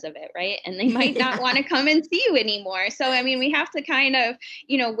because of it, right? And they might not want to come and see you anymore. So, I mean, we have to kind of,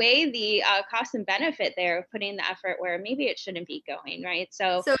 weigh the cost and benefit there of putting the effort where maybe it shouldn't be going, right?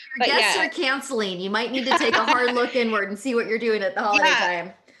 So your guests are canceling. You might need to take a hard look inward and see what you're doing at the holiday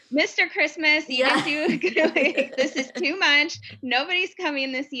time. Mr. Christmas, you can do this is too much. Nobody's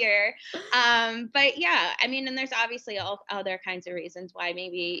coming this year. But yeah, I mean, and there's obviously all other kinds of reasons why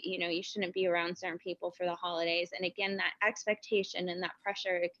maybe, you shouldn't be around certain people for the holidays. And again, that expectation and that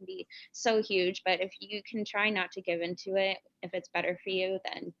pressure, it can be so huge. But if you can try not to give into it, if it's better for you,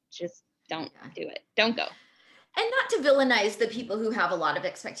 then just don't do it. Don't go. And not to villainize the people who have a lot of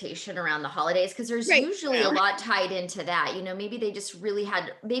expectation around the holidays, because there's usually a lot tied into that. Maybe they just really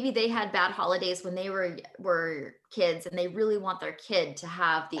maybe they had bad holidays when they were kids and they really want their kid to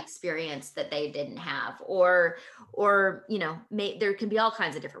have the experience that they didn't have. Or there can be all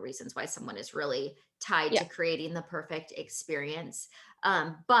kinds of different reasons why someone is really tied to creating the perfect experience.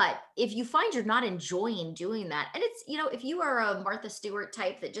 But if you find you're not enjoying doing that, and it's, if you are a Martha Stewart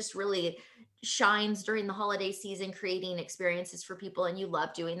type that just really shines during the holiday season, creating experiences for people, and you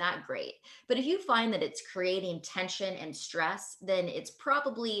love doing that, great. But if you find that it's creating tension and stress, then there's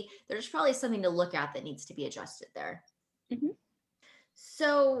probably something to look at that needs to be adjusted there. Mm-hmm.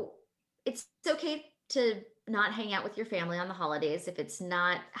 So it's okay to not hang out with your family on the holidays if it's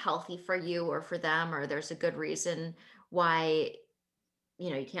not healthy for you or for them, or there's a good reason why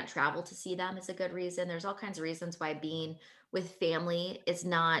you can't travel to see them is a good reason. There's all kinds of reasons why being with family is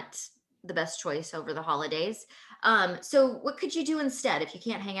not the best choice over the holidays. So what could you do instead if you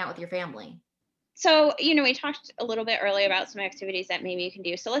can't hang out with your family? So, we talked a little bit earlier about some activities that maybe you can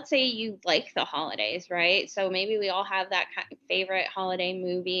do. So let's say you like the holidays, right? So maybe we all have that kind of favorite holiday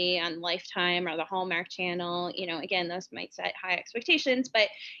movie on Lifetime or the Hallmark Channel. Again, those might set high expectations, but,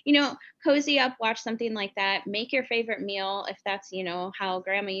 cozy up, watch something like that. Make your favorite meal if that's, how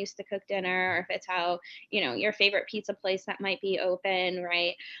grandma used to cook dinner, or if it's how, your favorite pizza place that might be open,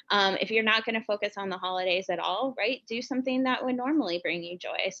 right? If you're not going to focus on the holidays at all, right? Do something that would normally bring you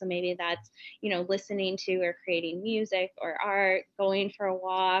joy. So maybe that's, listening to or creating music or art, going for a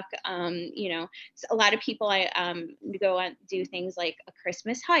walk. A lot of people go and do things like a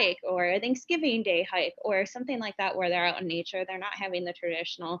Christmas hike or a Thanksgiving Day hike or something like that, where they're out in nature. They're not having the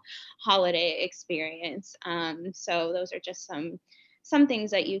traditional holiday experience. So those are just some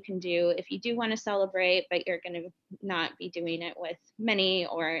things that you can do if you do want to celebrate, but you're going to not be doing it with many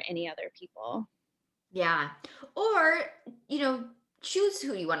or any other people. Yeah. Or, choose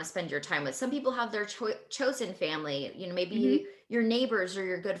who you want to spend your time with. Some people have their chosen family, maybe your neighbors or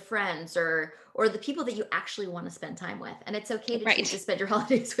your good friends or the people that you actually want to spend time with. And it's okay to choose to spend your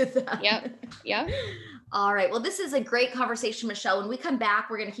holidays with them. Yep. All right. Well, this is a great conversation, Michelle. When we come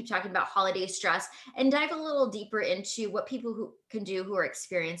back, we're going to keep talking about holiday stress and dive a little deeper into what people who can do who are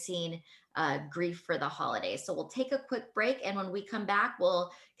experiencing grief for the holidays. So we'll take a quick break. And when we come back,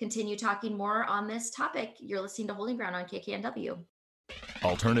 we'll continue talking more on this topic. You're listening to Holding Ground on KKNW.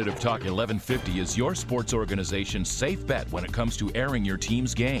 Alternative Talk 1150 is your sports organization's safe bet when it comes to airing your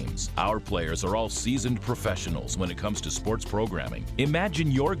team's games. Our players are all seasoned professionals when it comes to sports programming. Imagine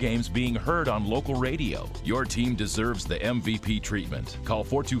your games being heard on local radio. Your team deserves the MVP treatment. Call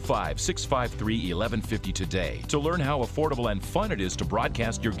 425-653-1150 today to learn how affordable and fun it is to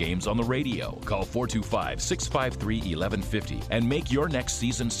broadcast your games on the radio. Call 425-653-1150 and make your next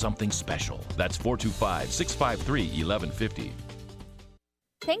season something special. That's 425-653-1150.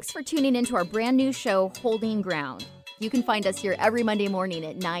 Thanks for tuning into our brand new show, Holding Ground. You can find us here every Monday morning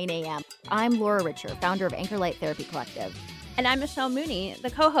at 9 a.m. I'm Laura Richer, founder of Anchor Light Therapy Collective. And I'm Michelle Mooney,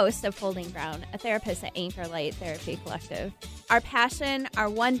 the co-host of Holding Ground, a therapist at Anchor Light Therapy Collective. Our passion, our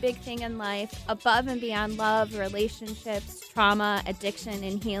one big thing in life, above and beyond love, relationships, trauma, addiction,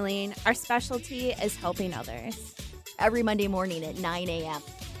 and healing, our specialty is helping others. Every Monday morning at 9 a.m.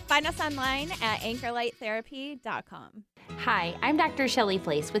 Find us online at anchorlighttherapy.com. Hi, I'm Dr. Shelley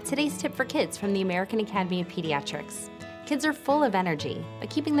Flace with today's tip for kids from the American Academy of Pediatrics. Kids are full of energy, but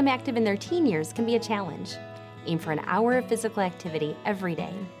keeping them active in their teen years can be a challenge. Aim for an hour of physical activity every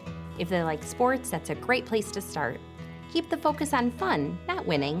day. If they like sports, that's a great place to start. Keep the focus on fun, not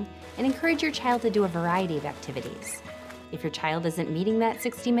winning, and encourage your child to do a variety of activities. If your child isn't meeting that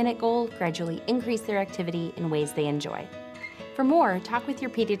 60-minute goal, gradually increase their activity in ways they enjoy. For more, talk with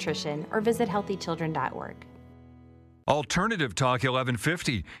your pediatrician or visit healthychildren.org. Alternative Talk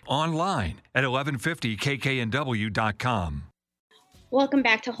 1150, online at 1150kknw.com. Welcome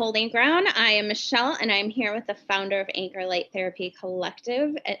back to Holding Ground. I am Michelle, and I'm here with the founder of Anchor Light Therapy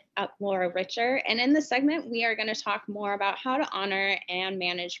Collective, Laura Richer. And in this segment, we are going to talk more about how to honor and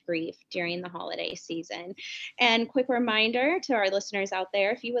manage grief during the holiday season. And quick reminder to our listeners out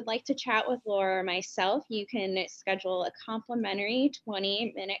there, if you would like to chat with Laura or myself, you can schedule a complimentary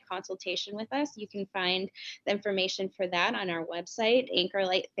 20-minute consultation with us. You can find the information for that on our website,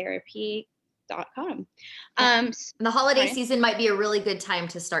 anchorlighttherapy.com. The holiday season might be a really good time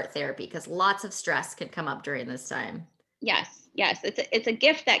to start therapy because lots of stress can come up during this time. Yes. It's a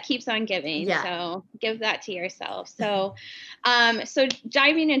gift that keeps on giving. Yeah. So give that to yourself. So, so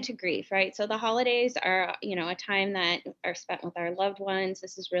diving into grief, right? So the holidays are, a time that are spent with our loved ones.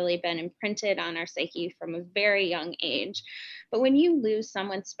 This has really been imprinted on our psyche from a very young age. But when you lose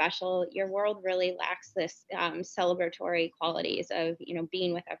someone special, your world really lacks this celebratory qualities of,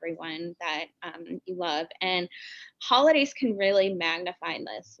 being with everyone that you love. And holidays can really magnify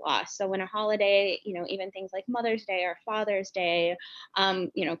this loss. So when a holiday, even things like Mother's Day or Father's Day,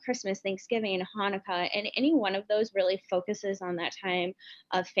 Christmas, Thanksgiving, Hanukkah, and any one of those really focuses on that time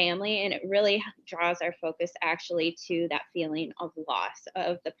of family. And it really draws our focus actually to that feeling of loss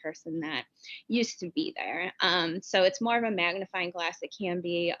of the person that used to be there. So it's more of a magnifying glass it can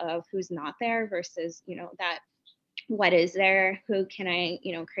be of who's not there versus, that what is there, who can I,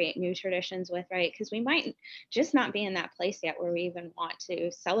 create new traditions with, right? Because we might just not be in that place yet where we even want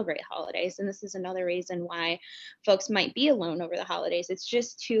to celebrate holidays. And this is another reason why folks might be alone over the holidays. It's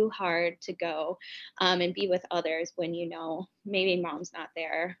just too hard to go and be with others when, maybe mom's not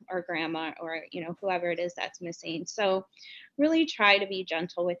there or grandma or, whoever it is that's missing. So really try to be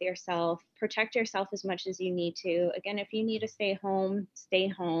gentle with yourself, protect yourself as much as you need to. Again, if you need to stay home, stay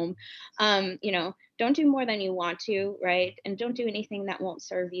home. Don't do more than you want to, right? And don't do anything that won't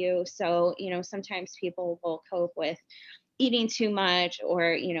serve you. So, sometimes people will cope with eating too much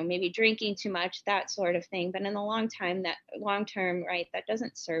or, maybe drinking too much, that sort of thing. But in the long term, right, that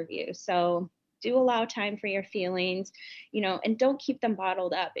doesn't serve you. So do allow time for your feelings, and don't keep them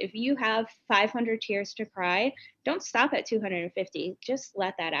bottled up. If you have 500 tears to cry, don't stop at 250. Just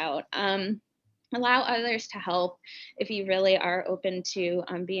let that out. Allow others to help if you really are open to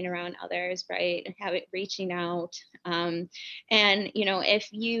being around others, right? Reaching out. And,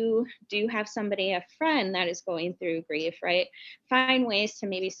 if you do have somebody, a friend that is going through grief, right? Find ways to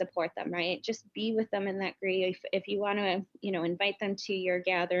maybe support them, right? Just be with them in that grief. If you want to, invite them to your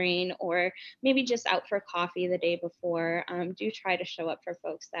gathering or maybe just out for coffee the day before, do try to show up for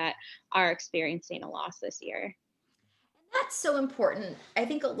folks that are experiencing a loss this year. That's so important. I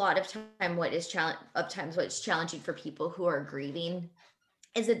think a lot of time what's challenging for people who are grieving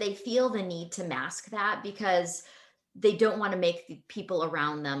is that they feel the need to mask that because they don't want to make the people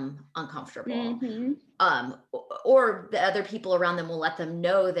around them uncomfortable. Mm-hmm. Or the other people around them will let them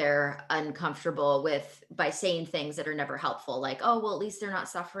know they're uncomfortable by saying things that are never helpful. Like, oh, well, at least they're not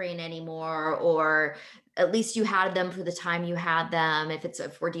suffering anymore. Or at least you had them for the time you had them.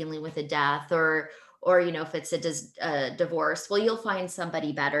 If we're dealing with a death or if it's a divorce, well, you'll find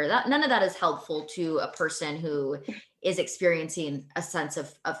somebody better. None of that is helpful to a person who is experiencing a sense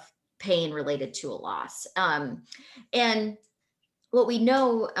of pain related to a loss. And what we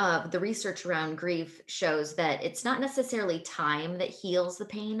know, the research around grief shows that it's not necessarily time that heals the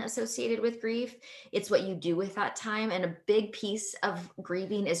pain associated with grief. It's what you do with that time. And a big piece of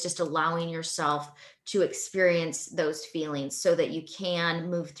grieving is just allowing yourself to experience those feelings so that you can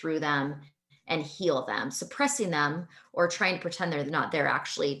move through them and heal them. Suppressing them or trying to pretend they're not there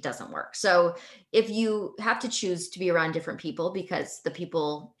actually doesn't work. So if you have to choose to be around different people because the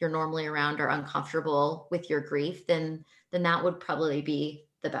people you're normally around are uncomfortable with your grief, then that would probably be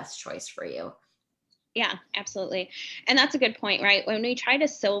the best choice for you. Yeah, absolutely. And that's a good point, right? When we try to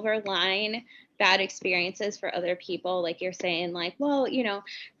silver line bad experiences for other people, like you're saying, like, well,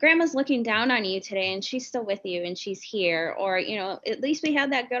 grandma's looking down on you today and she's still with you and she's here. Or, at least we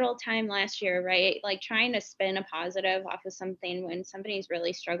had that good old time last year, right? Like trying to spin a positive off of something when somebody's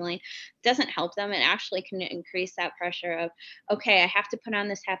really struggling doesn't help them. It actually can increase that pressure of, okay, I have to put on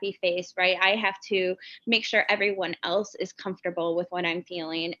this happy face, right? I have to make sure everyone else is comfortable with what I'm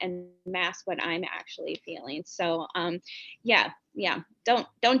feeling and mask what I'm actually feeling. So, yeah,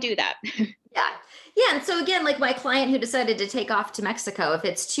 don't do that. Yeah. And so again, like my client who decided to take off to Mexico, if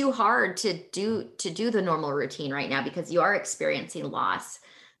it's too hard to do the normal routine right now because you are experiencing loss,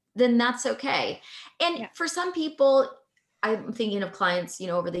 then that's okay. And for some people, I'm thinking of clients,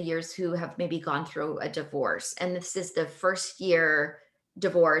 over the years who have maybe gone through a divorce, and this is the first year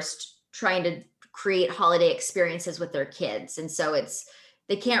divorced, trying to create holiday experiences with their kids. And so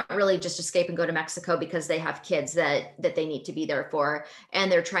they can't really just escape and go to Mexico because they have kids that they need to be there for,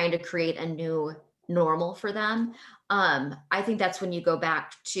 and they're trying to create a new normal for them. I think that's when you go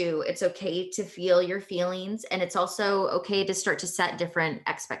back to, it's okay to feel your feelings, and it's also okay to start to set different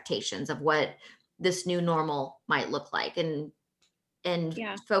expectations of what this new normal might look like, and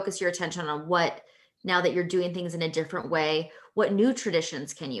focus your attention on what, now that you're doing things in a different way, what new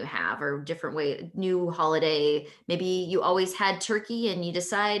traditions can you have, or different way, new holiday. Maybe you always had turkey and you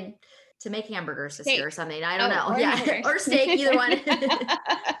decide to make hamburgers this year or something. I don't know. Or steak, either one.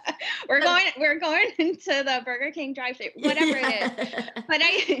 We're going into the Burger King drive-thru, whatever it is. But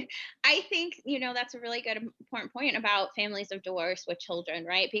I think, that's a really good important point about families of divorce with children,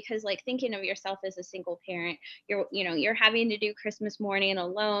 right? Because like thinking of yourself as a single parent, you're having to do Christmas morning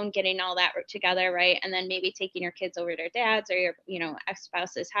alone, getting all that together, right? And then maybe taking your kids over to their dad's or your,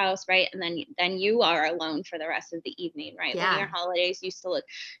 ex-spouse's house, right? And then you are alone for the rest of the evening, right? When your holidays used to look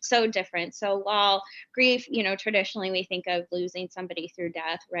so different. So while grief, traditionally we think of losing somebody through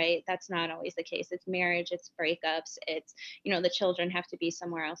death, right? That's not always the case. It's marriage, it's breakups, it's, the children have to be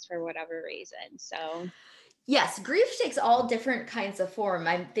somewhere else for whatever reason. So yes, grief takes all different kinds of form.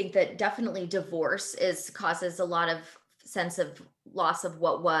 I think that definitely divorce causes a lot of sense of loss of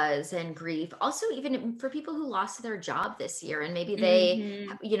what was, and grief. Also, even for people who lost their job this year, and maybe they,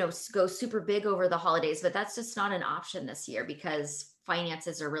 go super big over the holidays, but that's just not an option this year because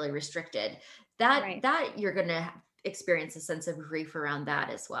finances are really restricted. That you're going to experience a sense of grief around that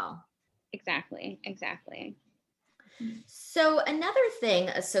as well. Exactly. So another thing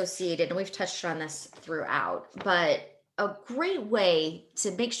associated, and we've touched on this throughout, but a great way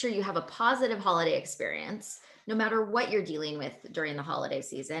to make sure you have a positive holiday experience, no matter what you're dealing with during the holiday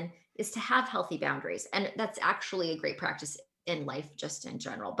season, is to have healthy boundaries. And that's actually a great practice in life, just in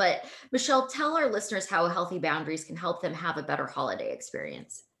general. But Michelle, tell our listeners how healthy boundaries can help them have a better holiday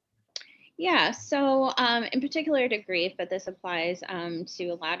experience. Yeah, so in particular to grief, but this applies to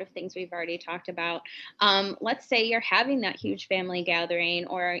a lot of things we've already talked about. Let's say you're having that huge family gathering,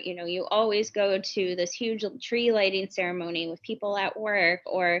 or, you always go to this huge tree lighting ceremony with people at work,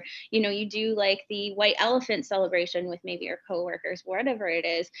 or, you do like the white elephant celebration with maybe your coworkers, whatever it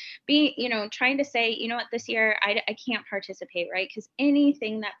is. Trying to say, what, this year I can't participate, right? Because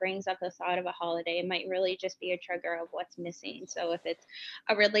anything that brings up the thought of a holiday might really just be a trigger of what's missing. So if it's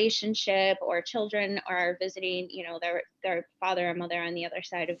a relationship, or children are visiting, their father or mother on the other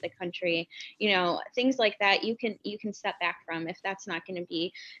side of the country, things like that, you can step back from if that's not going to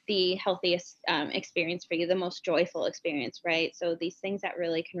be the healthiest experience for you, the most joyful experience, right? So these things that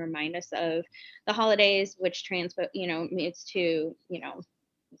really can remind us of the holidays, which leads to,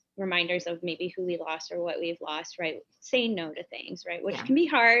 reminders of maybe who we lost or what we've lost, right? Saying no to things, right? Which can be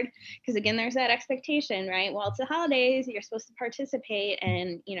hard because, again, there's that expectation, right? Well, it's the holidays, you're supposed to participate,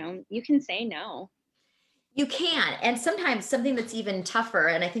 and, you can say no. You can. And sometimes something that's even tougher,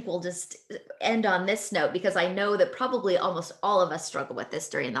 and I think we'll just end on this note because I know that probably almost all of us struggle with this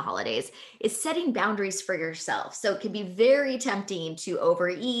during the holidays, is setting boundaries for yourself. So it can be very tempting to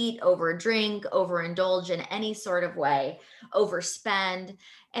overeat, overdrink, overindulge in any sort of way, overspend.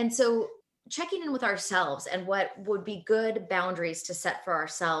 And so checking in with ourselves and what would be good boundaries to set for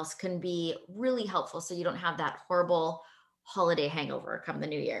ourselves can be really helpful, so you don't have that horrible holiday hangover come the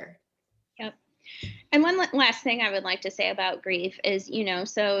new year. Yep. And one last thing I would like to say about grief is,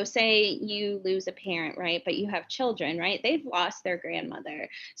 so say you lose a parent, right? But you have children, right? They've lost their grandmother.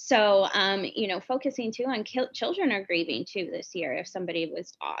 So, focusing too on children are grieving too this year if somebody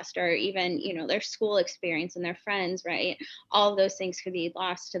was lost, or even, their school experience and their friends, right? All of those things could be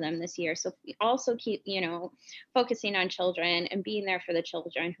lost to them this year. So also keep, focusing on children and being there for the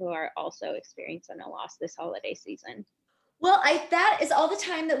children who are also experiencing a loss this holiday season. Well, that is all the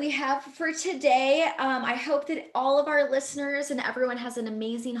time that we have for today. I hope that all of our listeners and everyone has an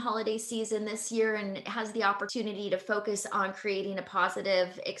amazing holiday season this year and has the opportunity to focus on creating a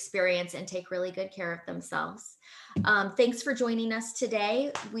positive experience and take really good care of themselves. Thanks for joining us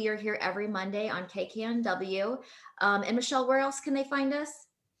today. We are here every Monday on KKNW. And Michelle, where else can they find us?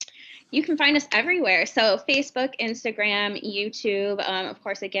 You can find us everywhere. So Facebook, Instagram, YouTube, of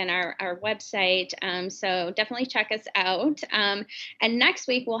course, again, our website. So definitely check us out. And next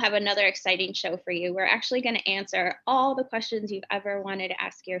week, we'll have another exciting show for you. We're actually going to answer all the questions you've ever wanted to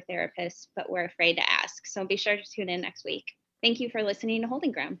ask your therapist, but we're afraid to ask. So be sure to tune in next week. Thank you for listening to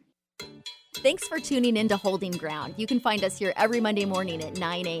Holding Ground. Thanks for tuning in to Holding Ground. You can find us here every Monday morning at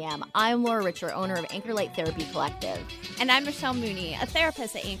 9 a.m. I'm Laura Richer, owner of Anchor Light Therapy Collective. And I'm Michelle Mooney, a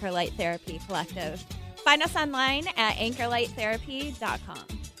therapist at Anchor Light Therapy Collective. Find us online at anchorlighttherapy.com.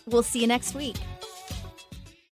 We'll see you next week.